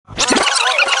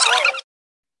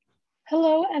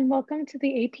Hello and welcome to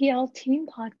the APL Teen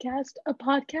Podcast, a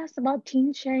podcast about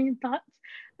teens sharing thoughts,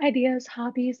 ideas,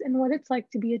 hobbies, and what it's like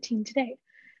to be a teen today.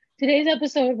 Today's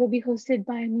episode will be hosted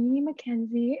by me,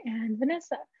 Mackenzie, and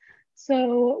Vanessa.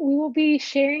 So we will be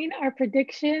sharing our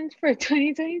predictions for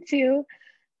 2022.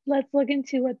 Let's look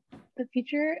into what the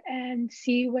future and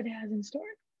see what it has in store.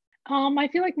 I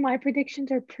feel like my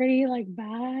predictions are pretty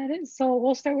bad. So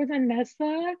we'll start with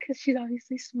Vanessa because she's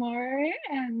obviously smart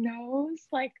and knows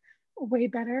way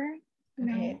better.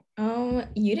 Okay.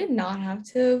 You did not have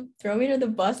to throw me to the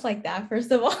bus like that,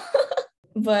 first of all.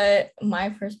 But my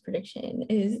first prediction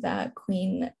is that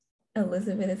Queen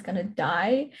Elizabeth is gonna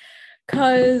die.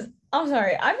 Cause I'm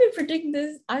sorry, I've been predicting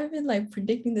this. I've been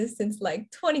predicting this since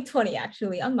 2020,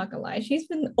 actually. I'm not gonna lie. She's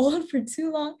been old for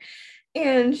too long.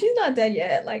 And she's not dead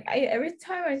yet. Every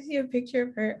time I see a picture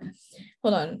of her,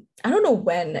 hold on. I don't know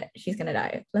when she's gonna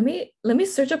die. Let me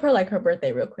search up her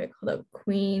birthday real quick. Hold up.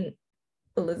 Queen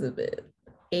Elizabeth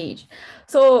age.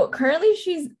 So currently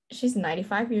she's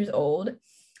 95 years old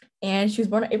and she was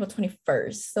born on April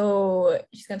 21st. So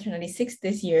she's gonna turn 96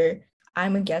 this year.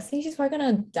 I'm guessing she's probably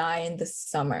gonna die in the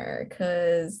summer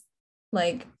because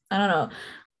I don't know.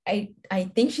 I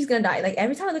think she's gonna die.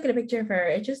 Every time I look at a picture of her,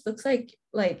 it just looks like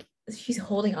she's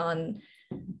holding on.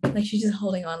 She's just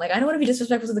holding on. I don't want to be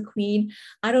disrespectful to the Queen.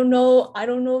 I don't know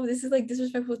if this is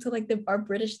disrespectful to our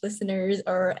British listeners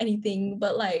or anything,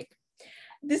 but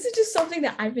this is just something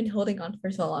that I've been holding on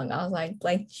for so long. I was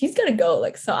like she's gonna go.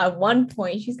 So at one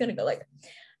point she's gonna go.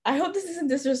 I hope this isn't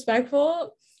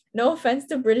disrespectful. No offense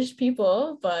to British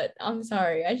people, but I'm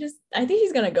sorry. I think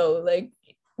she's gonna go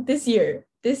this year.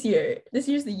 This year's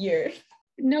the year.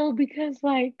 No, because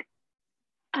I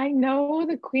know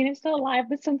the Queen is still alive,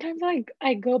 but sometimes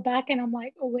I go back and I'm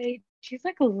like, oh wait, she's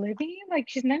living?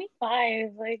 She's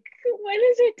 95. When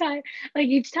is her time?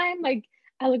 Each time I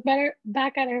look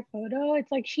back at her photo,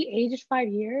 it's she aged 5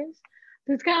 years.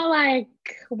 So it's kind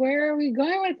of where are we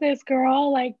going with this,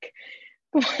 girl?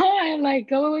 Come on,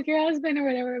 go with your husband or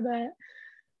whatever.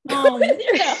 But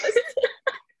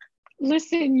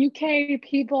listen, UK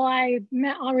people, I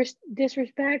met all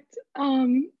disrespect.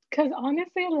 Because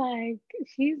honestly,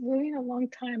 she's living a long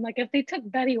time. If they took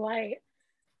Betty White,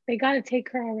 they gotta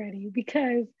take her already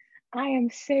because I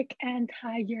am sick and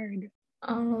tired.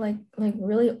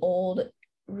 Really old,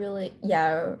 really,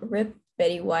 yeah, rip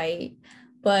Betty White.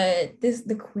 But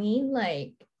the Queen,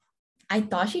 I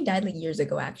thought she died years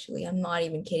ago, actually. I'm not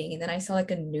even kidding. And then I saw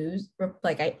a news,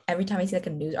 every time I see a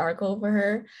news article for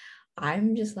her,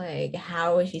 I'm just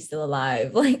how is she still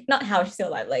alive? Not how she's still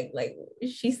alive,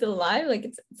 is she still alive?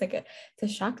 It's a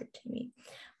shocker to me.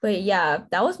 But yeah,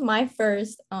 that was my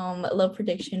first little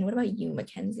prediction. What about you,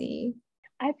 Mackenzie?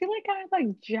 I feel I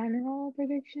have general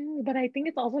predictions, but I think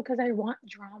it's also because I want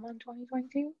drama in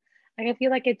 2022. I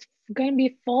feel it's gonna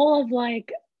be full of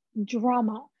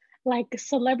drama,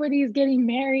 celebrities getting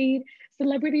married,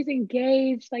 celebrities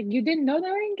engaged. You didn't know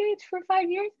they were engaged for 5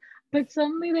 years, but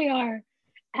suddenly they are.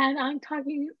 And I'm not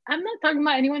talking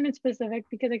about anyone in specific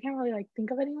because I can't really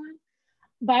think of anyone.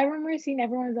 But I remember seeing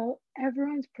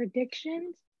everyone's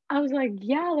predictions. I was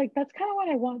yeah, that's kind of what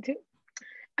I want to.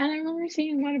 And I remember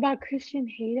seeing one about Christian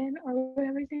Hayden or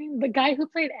whatever his name, the guy who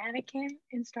played Anakin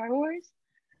in Star Wars.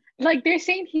 They're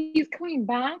saying he's coming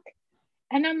back,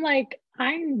 and I'm I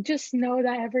just know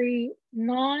that every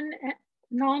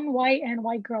non-white and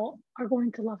white girl are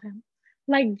going to love him.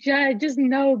 Just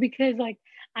know because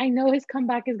I know his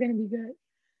comeback is gonna be good.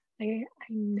 I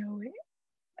know it.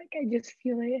 I just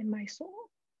feel it in my soul.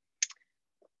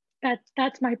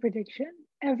 That's my prediction.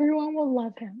 Everyone will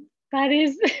love him. That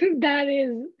is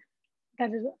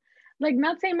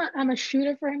not saying I'm a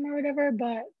shooter for him or whatever,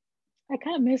 but I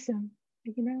kind of miss him.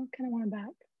 Kind of want him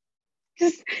back.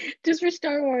 Just for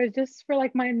Star Wars, just for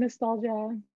my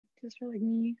nostalgia, just for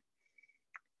me.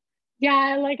 Yeah,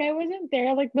 I wasn't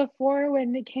there before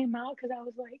when it came out because I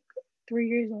was 3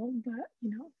 years old, but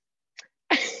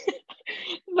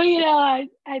but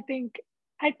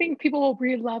I think people will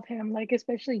really love him,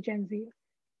 especially Gen Z.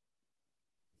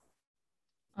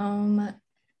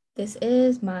 This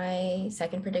is my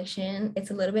second prediction. It's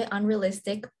a little bit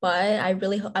unrealistic, but I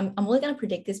really hope I'm only gonna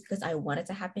predict this because I want it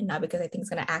to happen, not because I think it's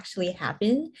gonna actually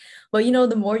happen. But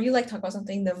the more you talk about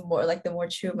something, the more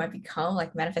true it might become,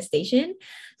 manifestation.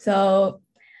 So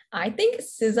I think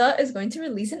SZA is going to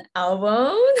release an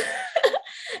album.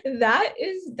 that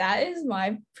is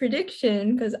my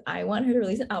prediction because I want her to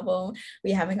release an album.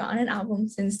 We haven't gotten an album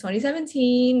since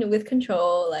 2017 with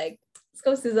Control. Let's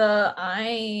go, SZA.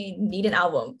 I need an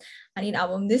album. I need an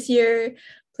album this year,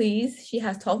 please. She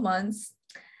has 12 months.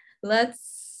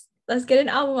 Let's let's get an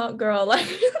album out, girl. Like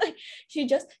she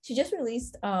just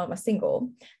released a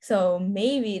single, so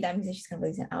maybe that means that she's gonna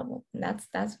release an album. And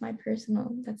that's my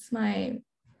personal,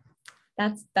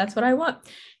 that's what I want,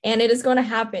 and it is going to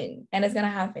happen, and it's going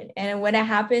to happen. And when it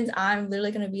happens, I'm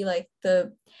literally going to be like I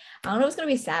don't know if it's going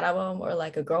to be a sad album or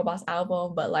like a girl boss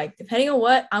album, but like depending on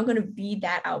what, I'm going to be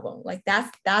that album. Like that's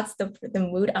the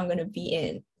mood I'm going to be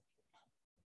in.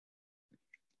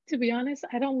 To be honest,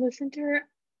 I don't listen to her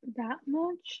that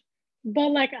much, but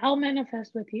like I'll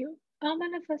manifest with you. I'll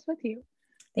manifest with you.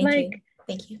 Thank Like, you.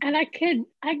 Thank you. and I could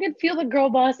feel the girl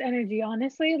boss energy,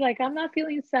 honestly. Like I'm not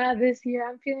feeling sad this year.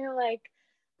 I'm feeling like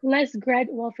let's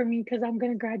well for me because I'm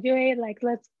gonna graduate. Like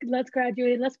let's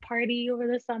graduate, let's party over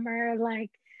the summer. Like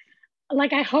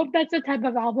I hope that's the type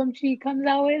of album she comes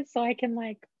out with so I can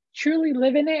like truly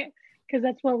live in it because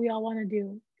that's what we all want to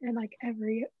do in like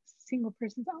every single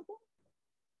person's album.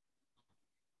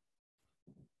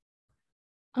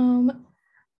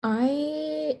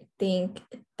 I think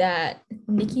that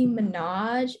Nicki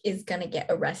Minaj is gonna get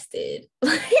arrested.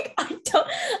 Like I don't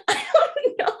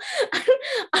know.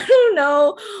 I don't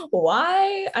know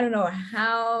why. I don't know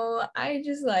how. I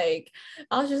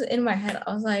was just in my head.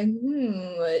 I was like,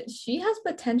 she has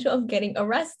potential of getting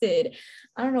arrested.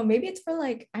 I don't know. Maybe it's for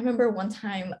like, I remember one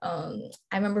time, I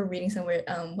remember reading somewhere,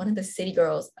 one of the city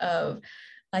girls of,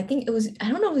 I think it was, I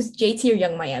don't know if it was JT or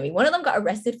Young Miami. One of them got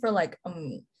arrested for like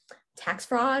tax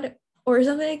fraud or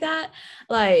something like that.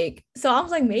 Like, so I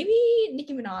was like, maybe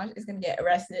Nicki Minaj is gonna get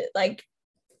arrested. Like,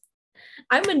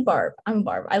 I'm in Barb.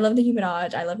 I love Nicki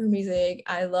Minaj. I love her music.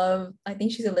 I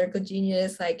think she's a lyrical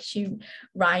genius. Like, she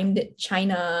rhymed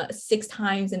China 6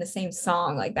 times in the same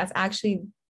song. Like, that's actually,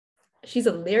 she's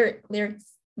a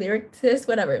lyricist,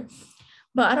 whatever.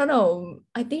 But I don't know.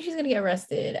 I think she's gonna get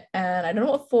arrested, and I don't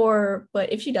know what for.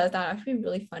 But if she does, that actually be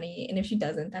really funny. And if she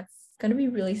doesn't, that's gonna be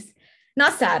really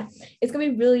not sad. It's gonna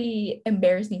be really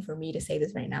embarrassing for me to say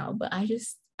this right now. But I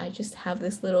just have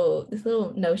this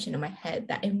little notion in my head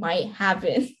that it might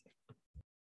happen.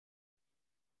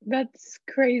 That's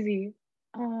crazy.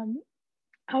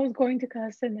 I was going to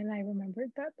cuss and then I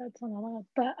remembered that that's not allowed.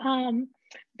 But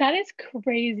that is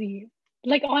crazy.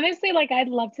 Like honestly, like I'd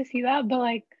love to see that, but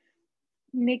like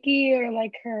Nikki or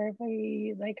like her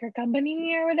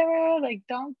company or whatever, like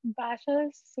don't bash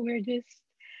us.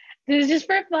 This is just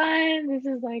for fun. This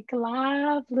is like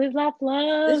laugh, live, laugh,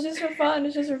 love. It's just for fun.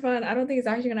 It's just for fun. I don't think it's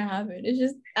actually gonna happen. It's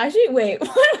just actually wait,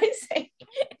 what am I saying?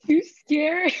 Too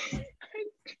scared.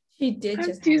 She did I'm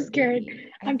just too have a scared.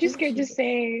 baby. I'm too scared to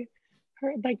say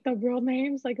her like the real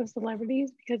names like of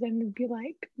celebrities because then it'd be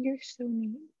like, you're so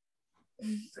mean.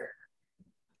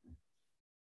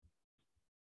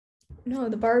 No,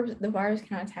 the barbs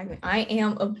cannot attack me. I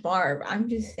am a barb. I'm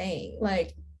just saying,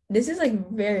 like, this is like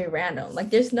very random.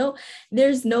 Like, there's no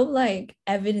like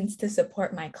evidence to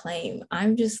support my claim.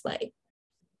 I'm just like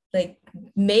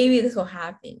maybe this will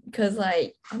happen because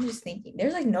like I'm just thinking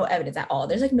there's like no evidence at all.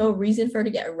 There's like no reason for her to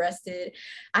get arrested.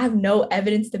 I have no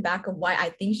evidence to back up why I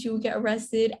think she would get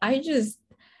arrested.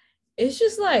 It's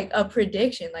just like a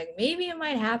prediction. Like maybe it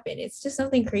might happen. It's just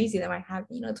something crazy that might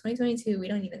happen. 2022, we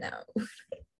don't even know.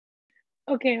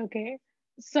 Okay.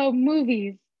 So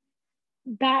movies,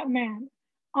 Batman.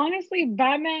 Honestly,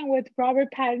 Batman with Robert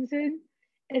Pattinson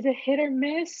is a hit or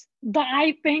miss, but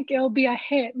I think it'll be a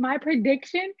hit. My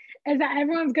prediction is that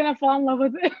everyone's gonna fall in love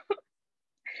with it.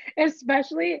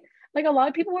 Especially like a lot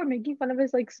of people were making fun of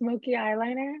his like smoky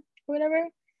eyeliner or whatever.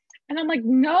 And I'm like,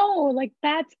 no, like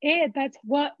that's it. That's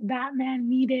what Batman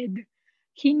needed.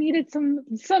 He needed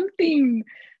something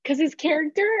because his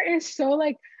character is so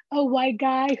like a white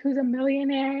guy who's a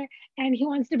millionaire and he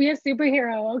wants to be a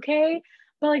superhero, okay?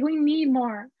 But like we need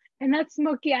more. And that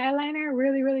smoky eyeliner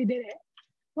really, really did it.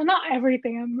 Well, not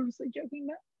everything. I'm mostly joking,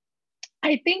 but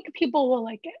I think people will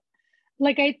like it.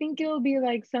 Like I think it'll be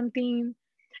like something,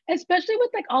 especially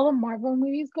with like all the Marvel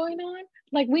movies going on.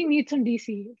 Like we need some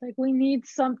DC. Like we need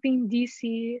something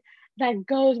DC that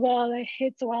goes well, that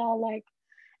hits well. Like,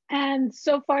 and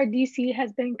so far DC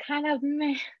has been kind of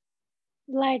meh.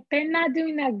 Like they're not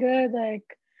doing that good. Like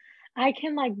I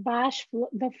can like bash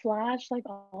the Flash like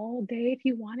all day if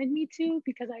you wanted me to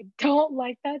because I don't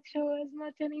like that show as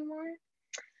much anymore.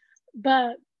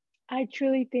 But I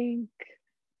truly think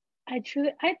I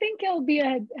think it'll be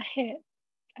a hit.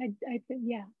 I think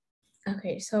yeah.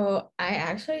 Okay, so I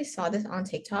actually saw this on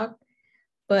TikTok,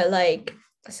 but like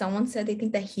someone said they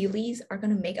think the Heelys are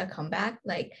gonna make a comeback.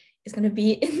 Like it's gonna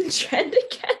be in the trend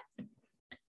again.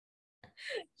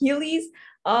 Heelys,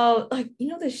 like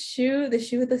the shoe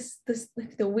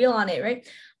with the wheel on it, right?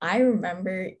 I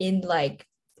remember in like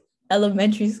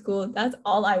elementary school, that's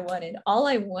all I wanted. All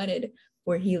I wanted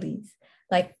were Heelys.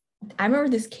 Like I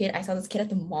remember I saw this kid at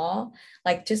the mall,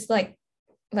 like just like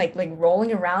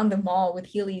rolling around the mall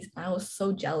with Heelys. I was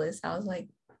so jealous. I was like,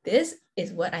 this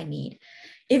is what I need.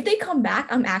 If they come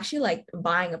back, I'm actually like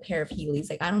buying a pair of Heelys.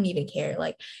 Like, I don't even care.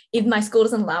 Like, if my school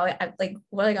doesn't allow it, like,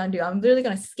 what am I gonna do? I'm literally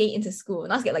gonna skate into school,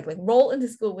 not skate, like roll into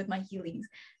school with my Heelys.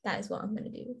 That is what I'm gonna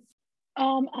do.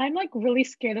 I'm like really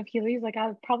scared of Heelys. Like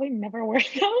I'll probably never wear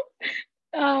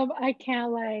them. I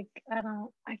can't like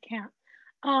I can't.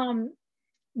 Um,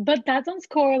 but that sounds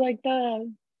cool. Like the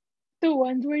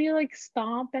ones where you like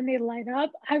stomp and they light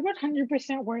up. I would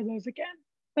 100% wear those again.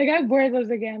 Like I wear those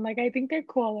again. Like I think they're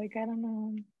cool. Like I don't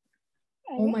know.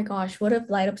 Oh my gosh, what if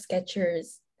light up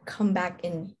Skechers come back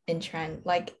in trend?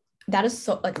 Like that is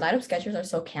so like light up Skechers are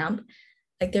so camp.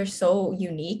 Like they're so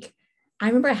unique. I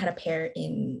remember I had a pair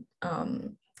in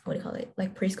what do you call it?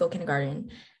 Like preschool, kindergarten.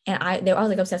 And I was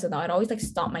like obsessed with them. I'd always like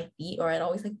stomp my feet or I'd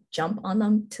always like jump on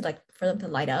them to like for them to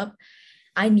light up.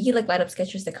 I need like light up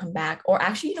Skechers to come back. Or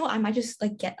actually, you know, I might just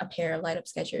like get a pair of light up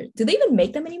Skechers. Do they even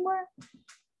make them anymore?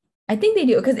 I think they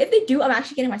do. Because if they do, I'm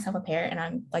actually getting myself a pair and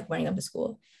I'm like wearing them to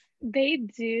school. They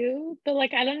do, but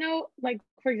like I don't know. Like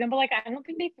for example, like I don't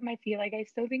think they fit my feet. Like I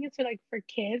still think it's for like for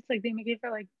kids. Like they make it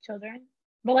for like children.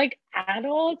 But like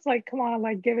adults, like come on,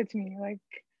 like give it to me. Like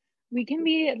we can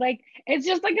be like it's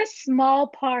just like a small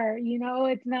part, you know.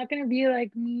 It's not gonna be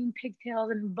like mean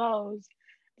pigtails and bows.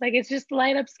 Like it's just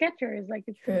light up Skechers. Like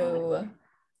it's not. True.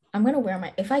 I'm gonna wear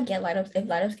my if light up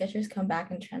Skechers come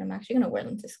back in trend, I'm actually gonna wear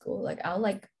them to school. Like I'll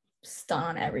like stun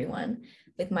on everyone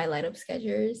with my light up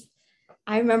Skechers.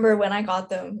 I remember when I got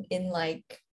them in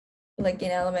like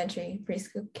in elementary,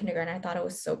 preschool, kindergarten, I thought it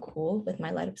was so cool with my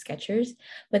light up Skechers.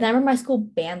 But then I remember my school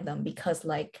banned them because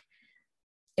like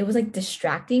it was like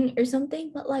distracting or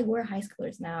something. But like we're high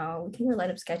schoolers now. We can wear light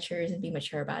up Skechers and be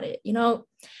mature about it. You know,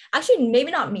 actually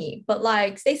maybe not me, but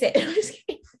like stay safe.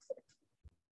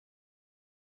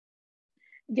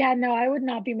 Yeah, no, I would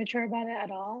not be mature about it at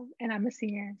all. And I'm a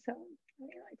senior, so I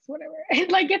mean, like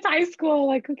whatever. Like it's high school,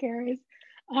 like who cares?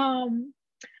 Um,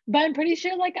 but I'm pretty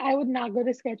sure like I would not go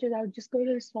to Skechers. I would just go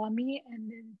to Swami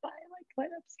and then buy like light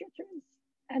up Skechers.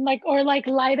 And like or like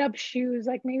light up shoes.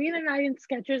 Like maybe they're not in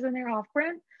Skechers and they're off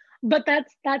brand, but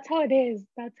that's how it is.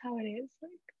 That's how it is.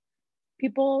 Like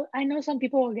people I know some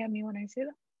people will get me when I say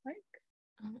that. Like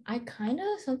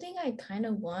Something I kind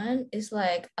of want is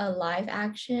like a live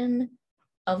action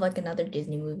of like another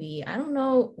Disney movie. I don't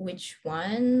know which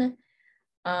one.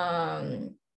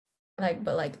 Um,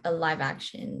 but like a live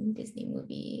action Disney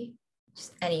movie,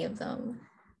 just any of them.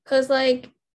 Cause like,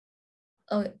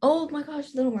 oh my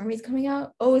gosh, Little Mermaid's coming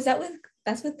out. Oh,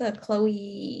 that's with the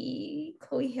Chloe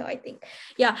Hill, I think.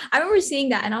 Yeah, I remember seeing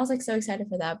that and I was like so excited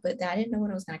for that, but I didn't know when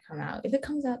it was gonna come out. If it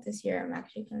comes out this year, I'm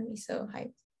actually gonna be so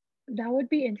hyped. that would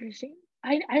be interesting.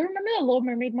 I remember the Little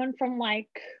Mermaid one from like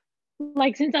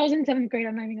since I was in seventh grade.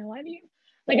 I'm not even gonna lie to you.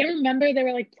 Like I remember they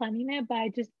were like planning it, but I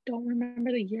just don't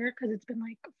remember the year because it's been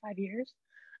like 5 years.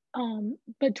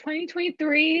 But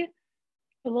 2023,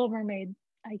 The Little Mermaid,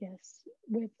 I guess,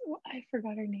 with I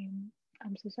forgot her name.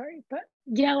 I'm so sorry, but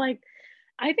yeah, like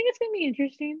I think it's gonna be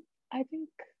interesting. I think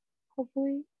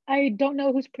hopefully I don't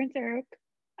know who's Prince Eric.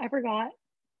 I forgot.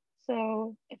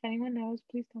 So if anyone knows,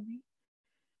 please tell me.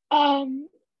 Um,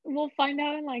 we'll find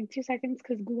out in like 2 seconds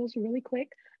because Google's really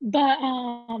quick. But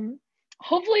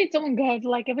hopefully it's someone good.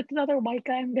 Like if it's another white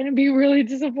guy, I'm gonna be really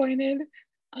disappointed.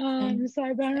 Same. So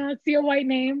I better not see a white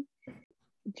name.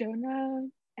 Jonah,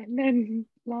 and then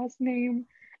last name.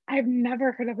 I've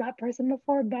never heard of that person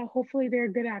before, but hopefully they're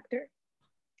a good actor.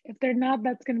 If they're not,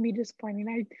 that's gonna be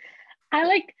disappointing.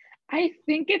 I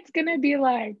think it's gonna be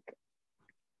like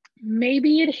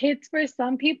maybe it hits for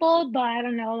some people, but I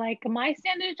don't know. Like my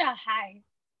standards are high.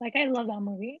 Like I love that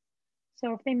movie.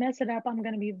 So if they mess it up, I'm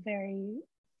gonna be very.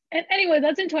 And anyway,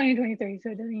 that's in 2023, so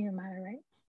it doesn't even matter, right?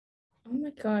 Oh my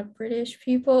god, British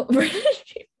people. British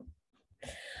people.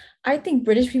 I think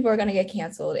British people are gonna get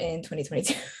canceled in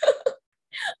 2022.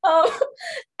 um,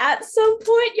 at some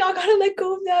point, y'all gotta let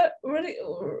go of that.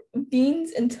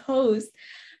 Beans and toast.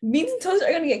 Beans and toast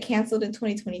are gonna get canceled in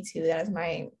 2022. That's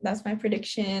my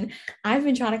prediction. I've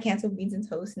been trying to cancel beans and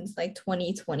toast since like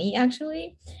 2020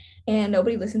 actually, and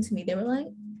nobody listened to me. They were like,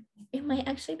 it might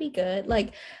actually be good.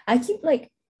 Like I keep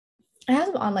like I have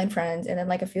some online friends, and then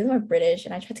like a few of them are British,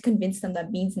 and I tried to convince them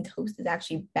that beans and toast is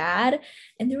actually bad,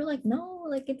 and they were like, "No,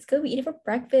 like it's good. We eat it for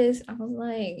breakfast." I was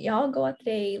like, "Y'all go out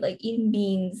today, like eating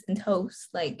beans and toast.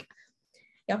 Like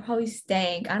y'all probably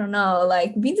stank. I don't know.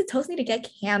 Like beans and toast need to get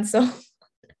canceled."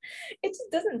 It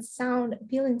just doesn't sound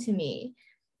appealing to me.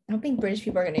 I don't think British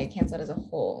people are gonna get canceled as a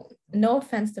whole. No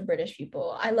offense to British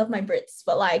people. I love my Brits,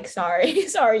 but like, sorry,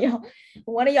 sorry, y'all.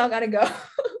 One of y'all gotta go.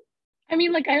 I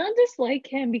mean, like, I don't dislike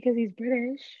him because he's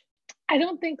British. I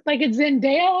don't think, like, it's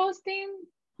Zendaya hosting.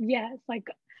 Yes, like,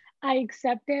 I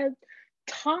accept it.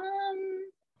 Tom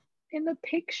in the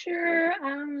picture, I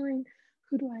don't really,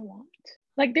 who do I want?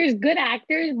 Like, there's good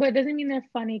actors, but it doesn't mean they're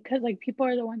funny because, like, people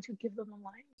are the ones who give them a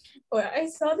line. Well, I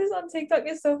saw this on TikTok.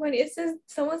 It's so funny. It says,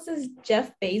 someone says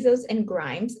Jeff Bezos and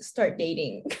Grimes start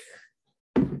dating.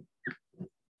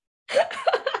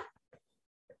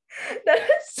 That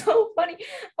is so funny.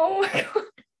 Oh my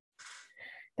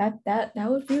god. That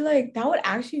would be like, that would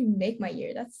actually make my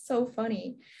year. That's so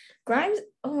funny. Grimes,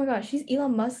 oh my gosh, she's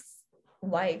Elon Musk's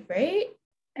wife, right?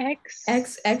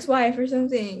 Ex-wife or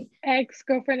something.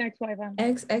 Ex-girlfriend, ex-wife.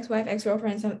 Ex-wife,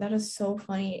 ex-girlfriend. That is so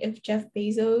funny. If Jeff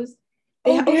Bezos,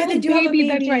 they do have a baby.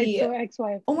 That's right. So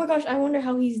ex-wife. Oh my gosh, I wonder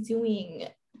how he's doing.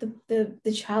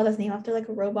 The child that's named after like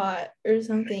a robot or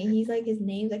something. He's like, his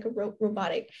name's like a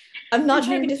robotic. I'm not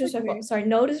trying to be disrespectful. Sorry,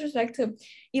 no disrespect to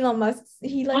Elon Musk.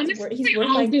 He like he's worth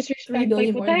like $3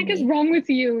 billion. What the heck is wrong with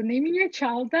you? Naming your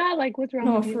child that? Like, what's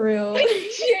wrong with you? No, for real.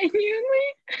 Genuinely,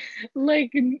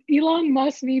 like Elon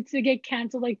Musk needs to get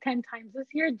canceled like 10 times this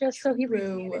year just so he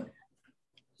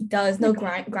does. No,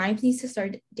 Grimes needs to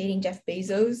start dating Jeff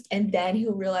Bezos, and then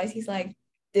he'll realize he's like,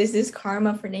 this is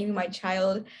karma for naming my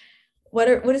child. What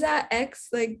is that? X,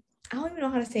 like, I don't even know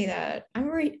how to say that. I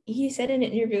remember he said in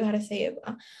an interview how to say it.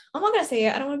 I'm not gonna say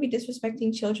it. I don't want to be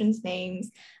disrespecting children's names.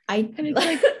 And it's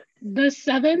like the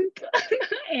seventh,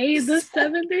 the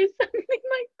seventh or something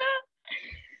like that.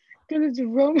 Because it's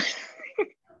Roman.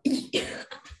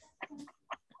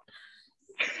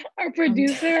 Our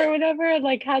producer or whatever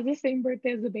like has the same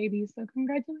birthday as the baby, so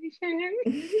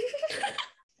congratulations.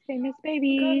 Famous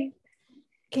baby. God.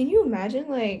 Can you imagine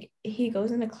like he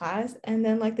goes into class and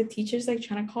then like the teacher's like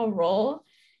trying to call roll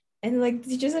and like the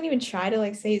teacher doesn't even try to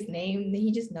like say his name,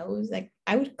 he just knows. Like,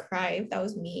 I would cry if that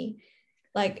was me.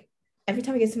 Like, every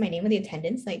time it gets to my name in the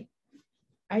attendance, like,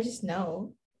 I just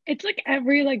know. It's like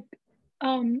every like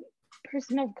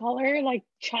person of color, like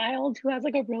child who has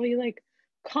like a really like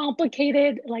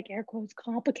complicated, like air quotes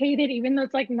complicated, even though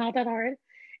it's like not that hard,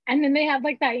 and then they have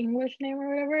like that English name or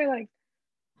whatever, like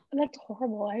that's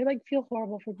horrible. I like feel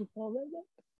horrible for people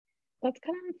that's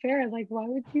kind of unfair. Like, why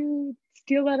would you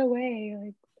steal that away?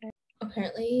 Like,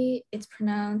 apparently it's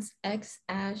pronounced X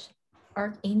Ash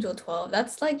Archangel 12.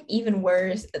 That's like even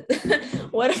worse.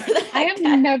 Whatever the heck. I have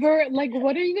never, like,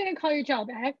 what are you gonna call your child?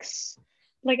 X,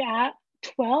 like at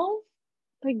 12?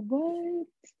 Like, what?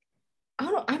 I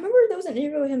don't know. I remember there was an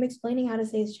interview with him explaining how to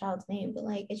say his child's name, but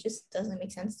like it just doesn't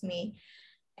make sense to me.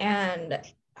 And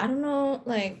I don't know,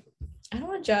 like, I don't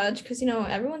want to judge because, you know,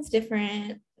 everyone's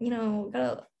different, you know,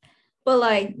 but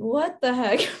like, what the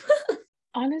heck?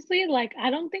 Honestly, like, I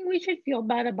don't think we should feel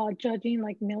bad about judging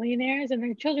like millionaires and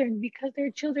their children because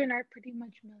their children are pretty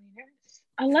much millionaires.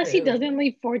 Unless he doesn't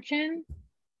leave fortune,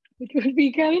 which would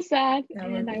be kind of sad,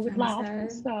 and I would laugh.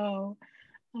 Sad. So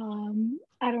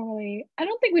I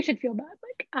don't think we should feel bad.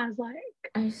 Like, as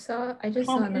like I just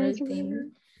saw another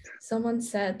thing. Someone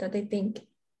said that they think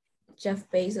Jeff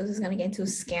Bezos is gonna get into a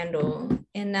scandal,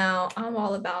 and now I'm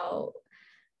all about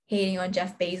hating on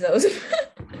Jeff Bezos.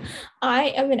 I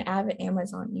am an avid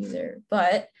Amazon user,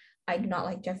 but I do not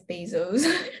like Jeff Bezos.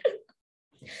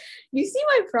 You see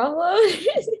my problem?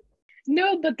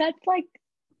 No, but that's like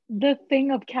the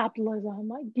thing of capitalism.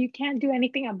 Like, you can't do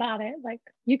anything about it. Like,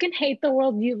 you can hate the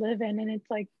world you live in and it's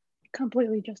like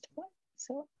completely justified.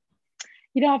 So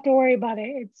you don't have to worry about it.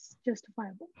 It's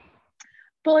justifiable.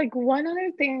 But like, one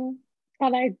other thing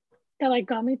that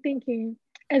got me thinking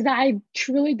is that I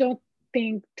truly don't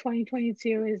think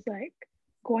 2022 is like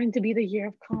going to be the year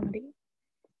of comedy.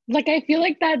 Like, I feel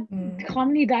like that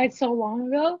comedy died so long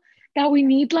ago that we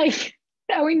need like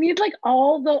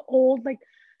all the old, like,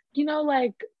 you know,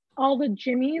 like all the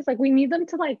Jimmys, like we need them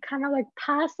to like kind of like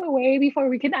pass away before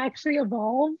we can actually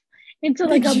evolve into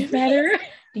like a better.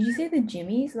 Did you say the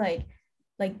Jimmys? Like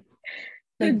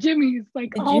the Jimmys,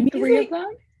 like all Jimmys, three, like, of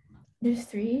them? There's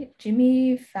three: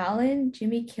 Jimmy Fallon,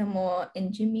 Jimmy Kimmel,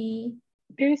 and Jimmy.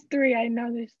 There's three. I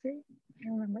know there's three. I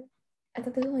remember. I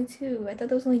thought there was only two. I thought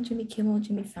there was only Jimmy Kimmel and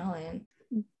Jimmy Fallon.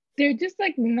 They're just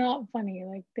like not funny.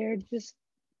 Like, they're just,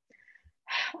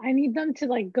 I need them to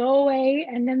like go away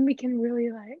and then we can really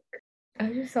like.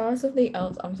 I just saw something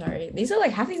else. I'm sorry. These are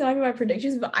like half these are my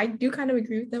predictions, but I do kind of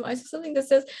agree with them. I saw something that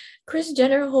says Kris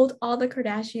Jenner holds all the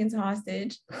Kardashians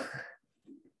hostage.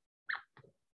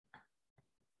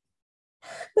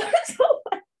 That's so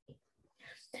funny.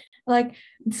 Like,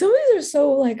 some of these are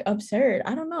so like absurd.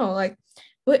 I don't know. Like,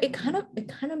 but it kind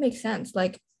of makes sense.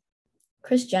 Like,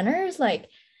 Kris Jenner is like,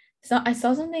 so I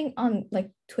saw something on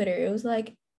like Twitter. It was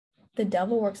like the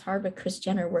devil works hard, but Kris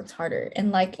Jenner works harder.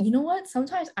 And like, you know what?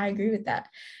 Sometimes I agree with that.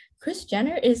 Kris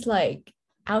Jenner is like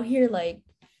out here like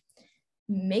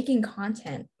making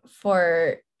content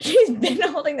for she's been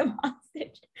holding them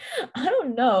hostage. I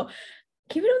don't know.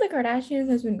 Keeping Up with the Kardashians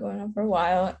has been going on for a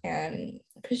while, and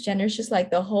Kris Jenner's just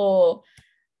like the whole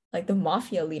like the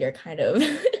mafia leader kind of.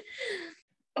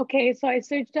 Okay, so I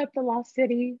searched up the Lost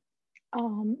City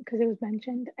because it was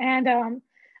mentioned, and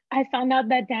I found out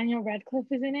that Daniel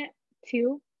Radcliffe is in it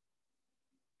too.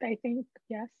 I think,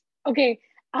 yes. Okay.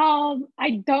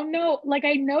 I don't know, like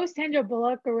I know Sandra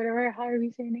Bullock or whatever, however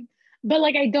you say her name, but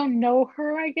like I don't know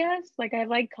her, I guess. Like I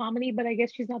like comedy, but I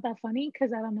guess she's not that funny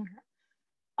because I don't know her.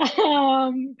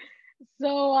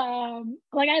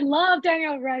 Like I love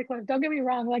Daniel Radcliffe. Don't get me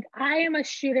wrong. Like I am a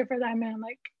shooter for that man.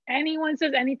 Like anyone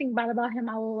says anything bad about him,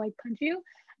 I will like punch you.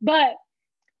 But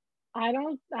I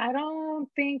don't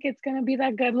think it's gonna be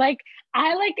that good. Like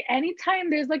I like anytime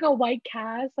there's like a white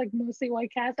cast, like mostly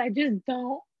white cast, I don't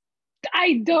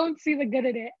see the good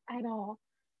in it at all.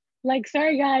 Like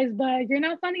sorry guys, but you're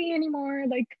not funny anymore.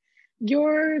 Like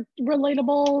your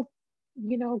relatable,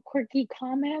 quirky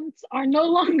comments are no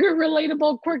longer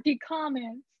relatable quirky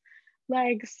comments.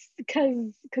 Like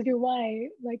because you're white.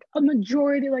 Like a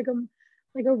majority, like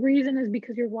a reason is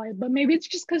because you're white, but maybe it's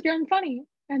just because you're unfunny,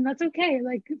 and that's okay.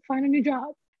 Like find a new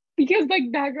job. Because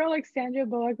like that girl, like Sandra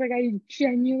Bullock, like I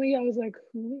was like,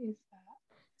 who is that?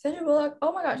 Sandra Bullock.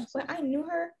 Oh my gosh, like I knew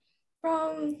her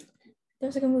from there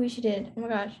was like a movie she did. Oh my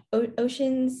gosh,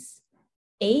 Ocean's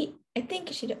 8. I think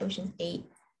she did Ocean's 8.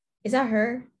 Is that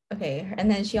her? Okay, and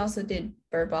then she also did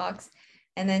Bird Box,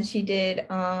 and then she did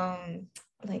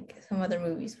like some other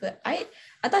movies. But I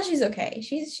thought she's okay.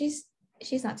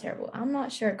 She's not terrible. I'm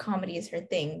not sure comedy is her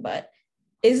thing, but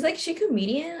is like she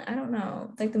comedian? I don't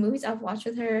know. Like the movies I've watched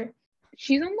with her.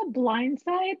 She's on The Blind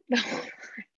Side.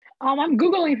 I'm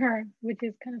googling her, which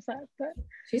is kind of sad, but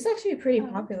She's actually pretty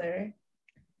popular.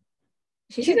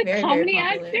 She's a like very, very comedy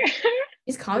popular. actor.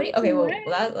 Is comedy okay? Well, What?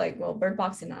 that like Bird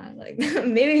Box and not like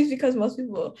maybe it's because most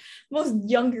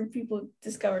younger people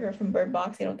discovered her from Bird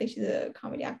Box. They don't think she's a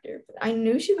comedy actor. But I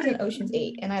knew she was in Ocean's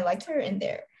 8, and I liked her in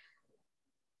there.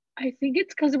 I think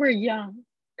it's because we're young,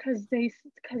 because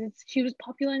she was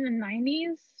popular in the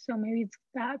 90s, so maybe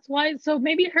that's why. So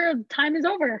maybe her time is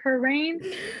over. Her reign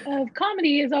of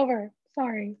comedy is over.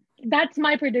 Sorry, that's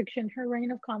my prediction. Her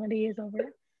reign of comedy is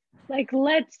over. Like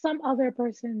let some other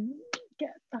person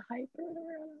get the hype or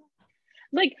whatever.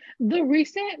 Like the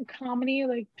recent comedy,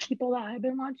 like people that I've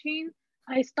been watching,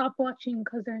 I stopped watching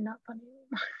because they're not funny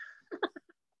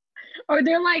or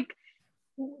they're like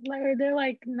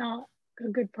not a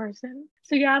good person.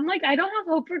 So yeah, I'm like I don't have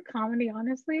hope for comedy,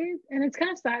 honestly, and it's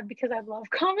kind of sad because I love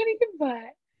comedy,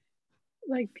 but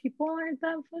like people aren't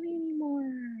that funny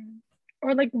anymore,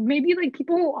 or like maybe like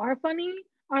people who are funny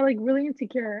are like really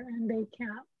insecure and they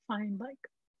can't find like.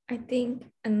 I think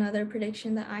another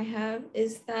prediction that I have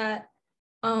is that,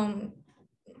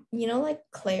 like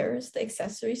Claire's, the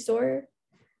accessory store,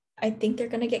 I think they're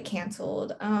gonna get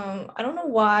canceled. I don't know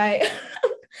why.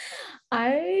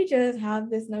 I just have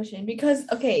this notion because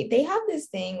okay, they have this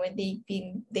thing when they've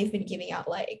been giving out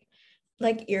like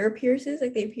ear pierces,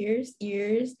 like they pierce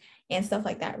ears and stuff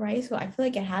like that, right? So I feel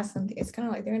like it has something. It's kind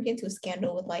of like they're gonna get into a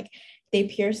scandal with like they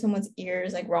pierce someone's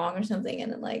ears like wrong or something,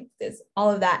 and then like this all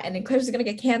of that, and then Claire's gonna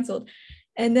get canceled,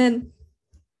 and then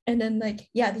like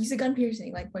yeah, they use a gun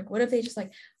piercing. Like what if they just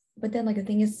like? But then like the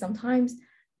thing is sometimes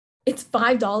it's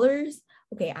 $5.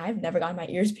 Okay, I've never gotten my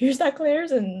ears pierced at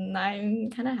Claire's, and I'm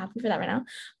kind of happy for that right now.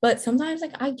 But sometimes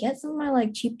like I get some of my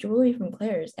like cheap jewelry from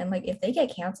Claire's, and like if they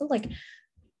get canceled, like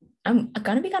I'm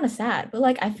gonna be kind of sad, but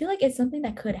like I feel like it's something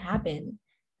that could happen.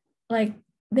 Like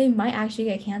they might actually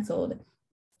get canceled.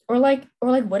 Or like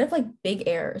what if like Big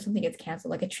Air or something gets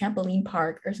canceled, like a trampoline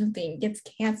park or something gets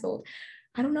canceled.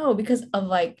 I don't know because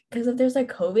if there's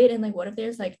like COVID and like what if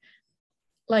there's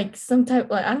like some type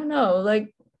like I don't know,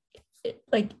 like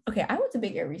okay, I went to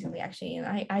Big Air recently actually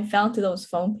and I fell into those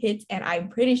foam pits and I'm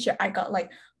pretty sure I got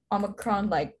like Omicron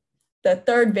like the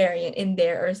third variant in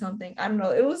there or something. I don't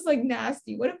know. It was like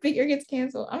nasty. What if Big Air gets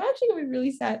canceled? I'm actually gonna be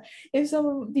really sad if some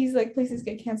of these like places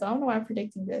get canceled. I don't know why I'm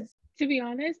predicting this. To be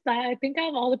honest, I think out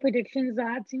of all the predictions,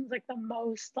 that seems like the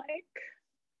most like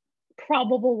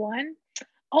probable one.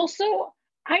 Also,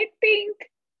 I think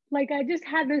like I just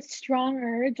had this strong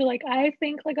urge. Like I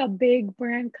think like a big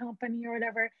brand company or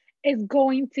whatever is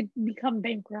going to become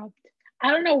bankrupt.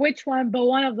 I don't know which one, but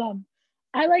one of them.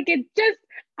 I like it just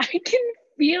I can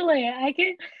feel it.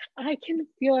 I can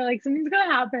feel it. Like something's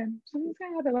gonna happen. Something's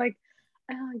gonna happen. Like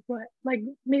I like what? Like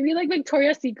maybe like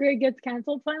Victoria's Secret gets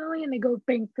canceled finally and they go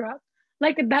bankrupt.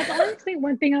 Like that's honestly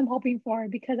one thing I'm hoping for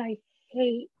because I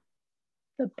hate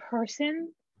the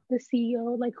person, the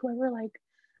CEO, like whoever, like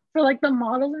for like the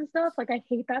models and stuff. Like I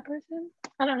hate that person.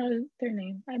 I don't know their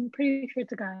name. I'm pretty sure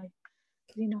it's a guy.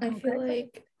 You know I how feel guys are.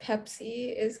 like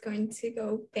Pepsi is going to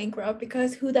go bankrupt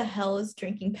because who the hell is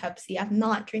drinking Pepsi? I'm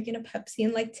not drinking a Pepsi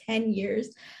in like 10 years.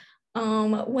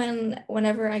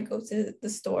 Whenever I go to the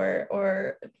store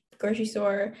or grocery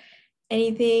store,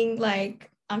 anything, like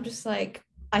I'm just like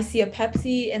I see a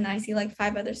Pepsi and I see like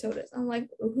five other sodas. I'm like,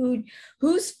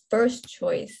 whose first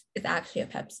choice is actually a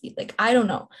Pepsi? Like I don't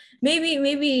know.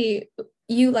 Maybe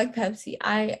you like Pepsi.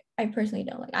 I personally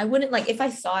don't like. I wouldn't like if I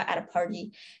saw it at a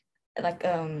party, like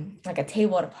a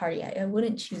table at a party. I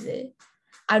wouldn't choose it.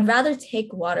 I'd rather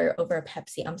take water over a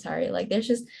Pepsi. I'm sorry. Like it's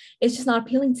just not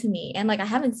appealing to me. And like I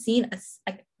haven't seen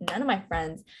like none of my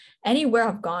friends anywhere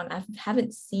I've gone, I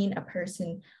haven't seen a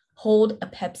person hold a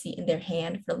Pepsi in their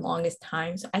hand for the longest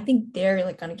time. So I think they're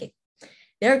like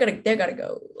they're gonna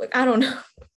go. Like I don't know.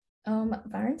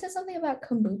 Byron said something about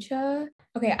kombucha.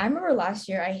 Okay, I remember last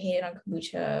year I hated on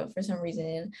kombucha for some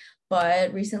reason,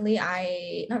 but recently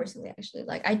not recently actually,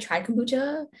 like I tried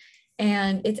kombucha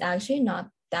and it's actually not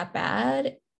that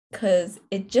bad because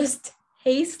it just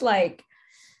tastes like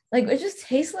it just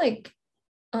tastes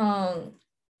um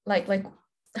like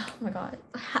oh my god.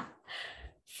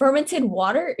 Fermented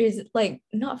water is like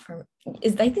not ferment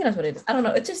is I think that's what it is. I don't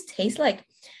know. It just tastes like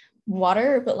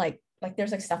water, but like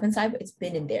there's like stuff inside, but it's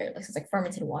been in there. Like it's like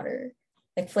fermented water,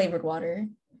 like flavored water.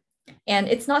 And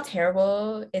it's not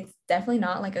terrible. It's definitely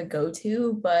not like a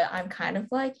go-to, but I'm kind of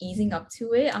like easing up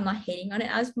to it. I'm not hating on it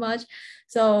as much.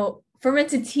 So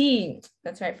fermented tea.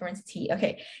 That's right, fermented tea.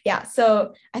 Okay. Yeah.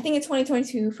 So I think in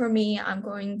 2022 for me,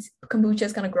 kombucha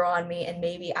is gonna grow on me and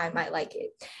maybe I might like it.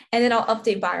 And then I'll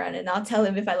update Byron and I'll tell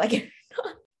him if I like it or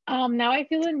not. Now I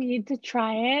feel the need to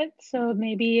try it. So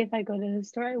maybe if I go to the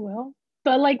store, I will.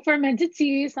 But like fermented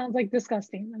tea sounds like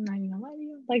disgusting. I'm not even gonna lie to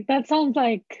you. Like that sounds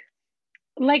like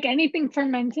anything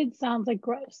fermented sounds like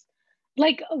gross.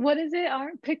 Like what is it?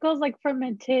 Aren't pickles like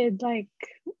fermented like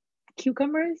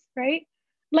cucumbers, right?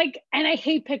 Like, and I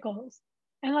hate pickles.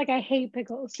 And like I hate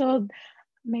pickles. So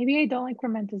maybe I don't like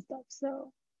fermented stuff.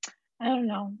 So I don't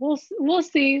know. We'll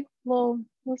see. We'll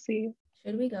see.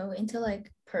 Should we go into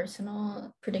like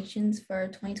personal predictions for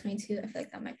 2022? I feel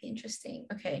like that might be interesting.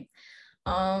 Okay.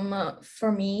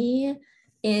 For me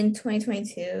in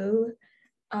 2022,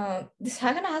 this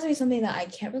kind of has to be something that I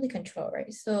can't really control,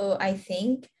 right? So I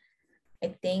think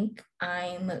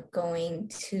I'm going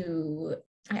to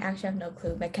I actually have no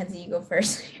clue. Mackenzie, you go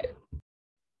first.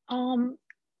 Um,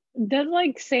 does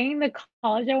like saying the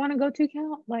college I want to go to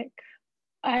count? Like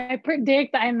I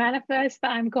predict, I manifest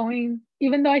that I'm going,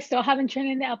 even though I still haven't turned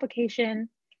in the application.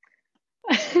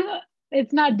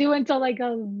 It's not due until like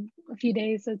a few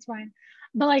days, so it's fine.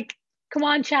 But like, come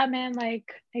on, Chapman,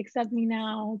 like accept me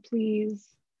now, please.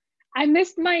 I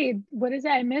missed my what is it?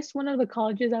 I missed one of the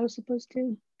colleges I was supposed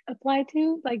to apply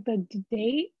to, like the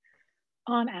date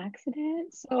on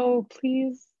accident. So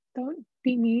please don't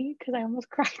beat me because I almost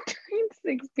cried during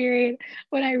sixth period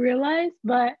when I realized.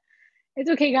 But it's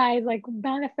okay, guys. Like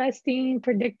manifesting,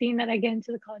 predicting that I get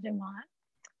into the college I want.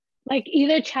 Like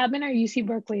either Chapman or UC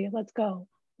Berkeley. Let's go.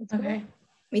 Let's go. Okay.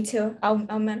 Me too. I'll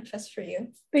manifest for you.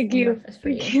 Thank I'll you. manifest for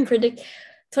Thank you. you. Predict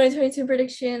 2022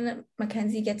 prediction,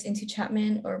 Mackenzie gets into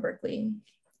Chapman or Berkeley.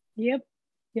 Yep.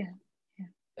 Yeah.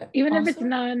 Yeah. Even if it's Also,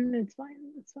 none, it's fine.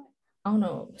 It's fine. I don't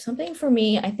know. Something for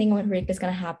me, I think what predict is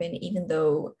gonna happen, even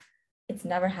though it's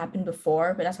never happened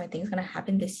before, but that's what I think is gonna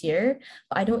happen this year.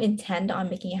 But I don't intend on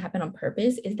making it happen on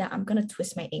purpose, is that I'm gonna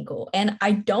twist my ankle. And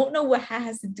I don't know what that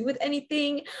has to do with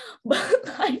anything, but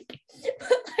like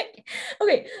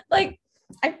okay, like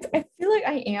I feel like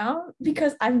I am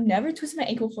because I've never twisted my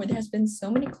ankle before. There has been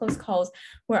so many close calls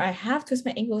where I have twisted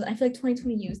my ankles. I feel like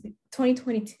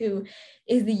 2022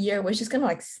 is the year where it's just gonna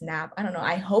like snap. I don't know.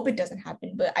 I hope it doesn't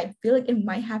happen, but I feel like it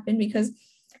might happen because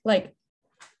like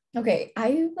okay,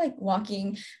 I like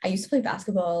walking. I used to play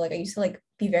basketball. Like I used to like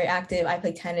be very active. I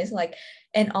play tennis, like,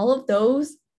 and all of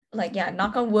those, like, yeah,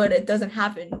 knock on wood, it doesn't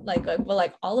happen. But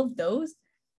like all of those,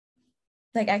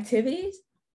 like activities,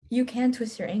 you can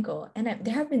twist your ankle. And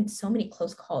there have been so many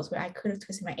close calls where I could have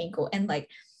twisted my ankle. And like,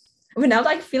 but now that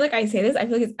I feel like I say this, I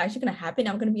feel like it's actually gonna happen.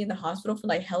 I'm gonna be in the hospital for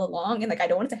like hella long, and like I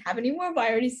don't want it to happen anymore. But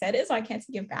I already said it, so I can't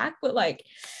take it back. But like,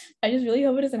 I just really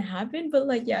hope it doesn't happen. But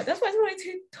like, yeah, that's my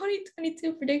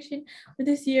 2022 prediction for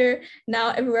this year.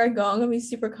 Now everywhere I go, I'm gonna be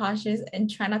super cautious and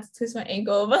try not to twist my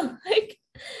ankle. But like,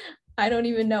 I don't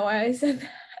even know why I said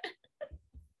that.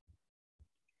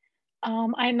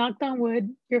 I knocked on wood.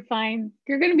 You're fine.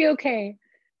 You're gonna be okay.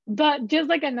 But just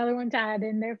like another one to add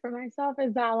in there for myself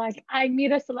is that like I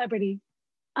meet a celebrity.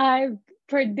 I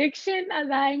prediction that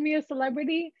I meet a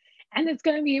celebrity and it's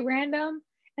gonna be random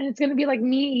and it's gonna be like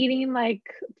me eating like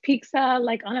pizza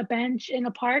like on a bench in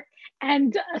a park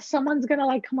and someone's gonna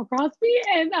like come across me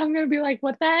and I'm gonna be like,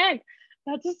 what the heck?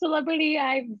 That's a celebrity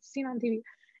I've seen on TV.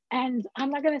 And I'm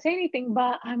not gonna say anything,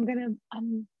 but I don't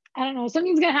know,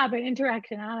 something's gonna happen,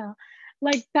 interaction. I don't know.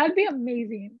 Like that'd be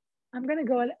amazing. I'm gonna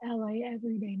go to LA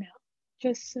every day now,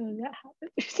 just so that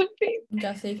happens or something.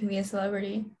 Just so you can be a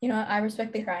celebrity. You know, I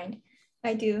respect the grind.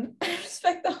 I do. I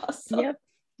respect the hustle. Yep.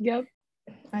 Yep.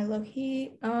 I low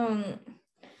key, I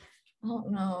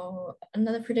don't know.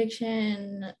 Another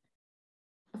prediction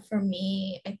for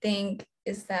me, I think,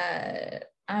 is that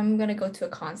I'm gonna go to a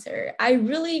concert. I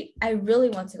really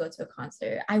want to go to a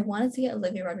concert. I wanted to get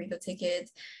Olivia Rodrigo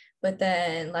tickets, but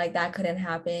then like that couldn't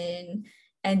happen.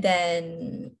 And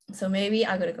then so maybe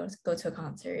I'm gonna go to a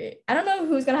concert. I don't know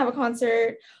who's gonna have a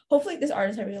concert. Hopefully this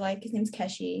artist I really like, his name's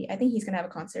Keshi. I think he's gonna have a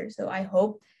concert. So I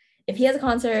hope if he has a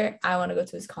concert, I want to go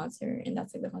to his concert. And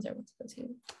that's like the concert I want to go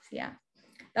to. So yeah.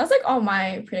 That was like all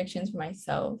my predictions for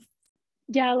myself.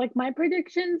 Yeah, like my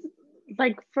predictions,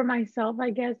 like for myself,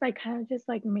 I guess I kind of just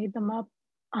like made them up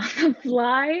on the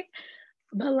fly.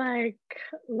 But like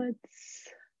let's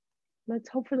let's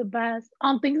hope for the best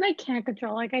on things I can't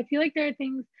control. Like I feel like there are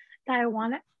things that I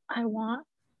want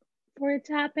for it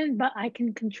to happen, but I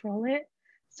can control it.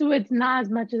 So it's not as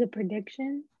much as a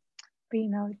prediction. But you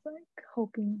know, it's like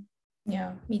hoping.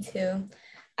 Yeah, me too.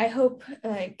 I hope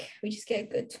like we just get a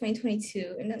good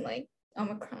 2022 and then like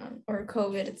Omicron or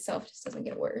COVID itself just doesn't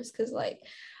get worse, because like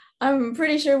I'm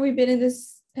pretty sure we've been in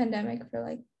this pandemic for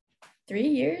like 3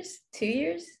 years, 2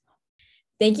 years.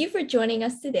 Thank you for joining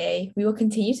us today. We will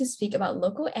continue to speak about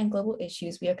local and global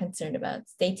issues we are concerned about.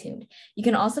 Stay tuned. You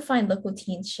can also find local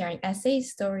teens sharing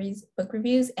essays, stories, book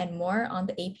reviews, and more on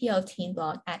the APL teen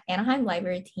blog at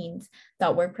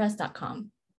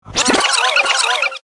anaheimlibraryteens.wordpress.com.